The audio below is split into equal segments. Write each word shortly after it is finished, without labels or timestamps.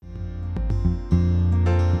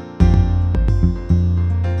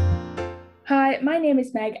my name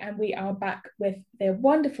is Meg and we are back with the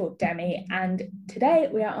wonderful Demi, and today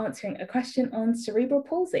we are answering a question on cerebral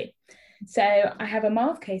palsy. So I have a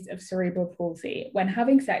mild case of cerebral palsy. When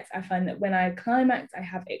having sex, I find that when I climax, I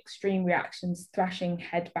have extreme reactions, thrashing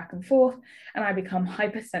head back and forth, and I become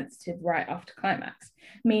hypersensitive right after climax,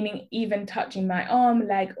 meaning even touching my arm,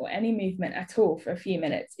 leg, or any movement at all for a few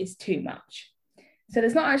minutes is too much. So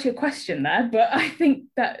there's not actually a question there, but I think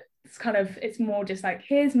that it's more just like,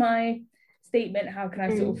 here's my statement, how can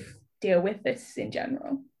I sort of deal with this in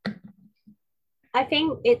general? I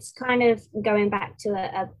think it's kind of going back to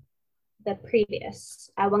one of the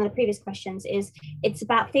previous questions. Is it's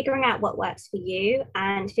about figuring out what works for you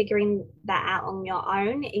and figuring that out on your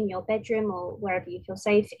own in your bedroom or wherever you feel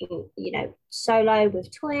safe, solo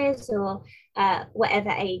with toys or whatever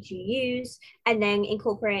age you use, and then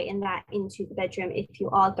incorporating that into the bedroom if you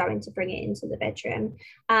are going to bring it into the bedroom,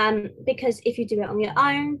 because if you do it on your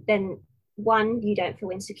own, then one, you don't feel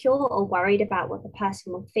insecure or worried about what the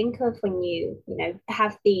person will think of when you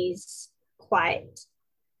have these quite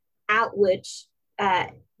outward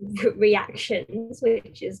reactions,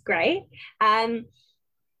 which is great.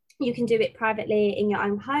 You can do it privately in your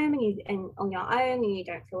own home and on your own, and you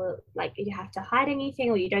don't feel like you have to hide anything,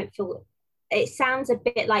 or you don't feel, it sounds a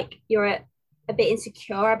bit like you're a bit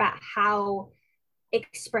insecure about how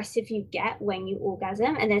expressive you get when you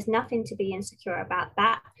orgasm, and there's nothing to be insecure about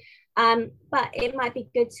that. But it might be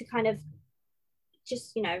good to kind of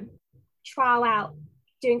just trial out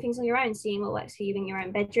doing things on your own, seeing what works for you in your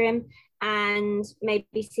own bedroom, and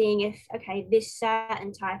maybe seeing if, okay, this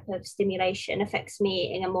certain type of stimulation affects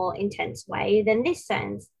me in a more intense way than this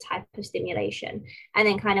certain type of stimulation, and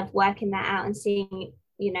then kind of working that out and seeing,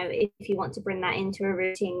 if you want to bring that into a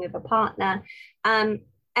routine with a partner. And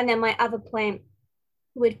then my other point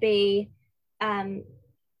would be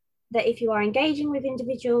that if you are engaging with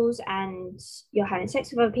individuals and you're having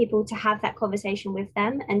sex with other people, to have that conversation with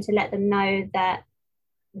them and to let them know that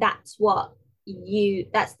that's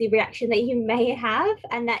the reaction that you may have,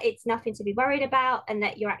 and that it's nothing to be worried about, and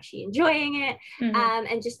that you're actually enjoying it.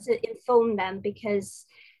 And just to inform them, because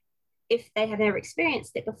if they have never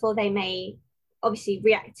experienced it before, they may obviously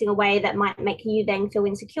react in a way that might make you then feel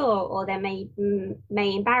insecure, or they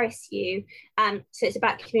may embarrass you. So it's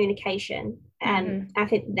about communication. I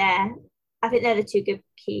think they're the two good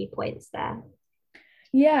key points there.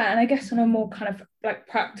 Yeah, and I guess on a more kind of like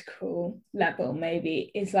practical level,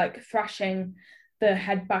 maybe, is like thrashing the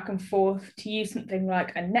head back and forth. To use something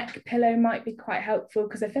like a neck pillow might be quite helpful,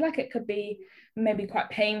 because I feel like it could be maybe quite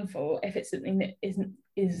painful if it's something that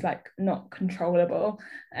is like not controllable.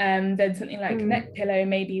 Then something like neck pillow,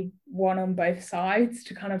 maybe one on both sides,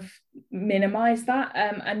 to kind of minimize that,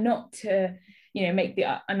 and not to make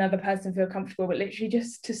another person feel comfortable, but literally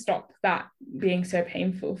just to stop that being so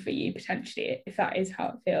painful for you potentially, if that is how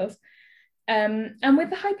it feels. And with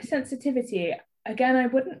the hypersensitivity, again, I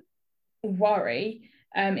wouldn't worry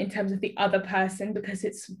in terms of the other person, because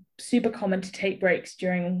it's super common to take breaks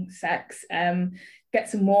during sex, get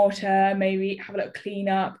some water, maybe have a little clean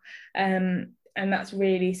up, and that's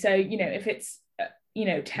really, so if it's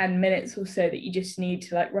 10 minutes or so that you just need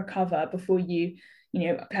to like recover before you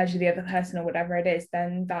pleasure the other person or whatever it is,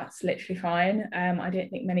 then that's literally fine. I don't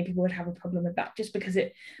think many people would have a problem with that, just because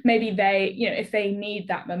it maybe they, if they need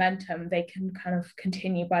that momentum, they can kind of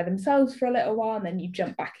continue by themselves for a little while, and then you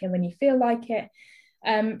jump back in when you feel like it.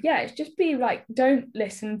 It's just be like, don't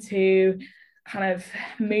listen to kind of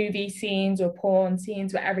movie scenes or porn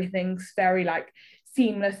scenes where everything's very like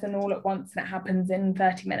seamless and all at once and it happens in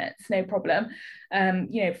 30 minutes, no problem.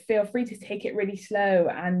 Feel free to take it really slow,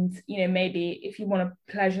 and maybe if you want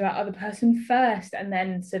to pleasure that other person first, and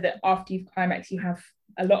then so that after you've climaxed you have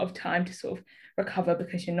a lot of time to sort of recover,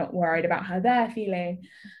 because you're not worried about how they're feeling.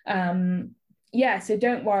 So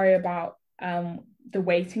don't worry about the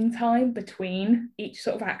waiting time between each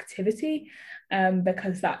sort of activity,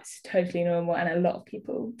 because that's totally normal, and a lot of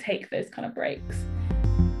people take those kind of breaks.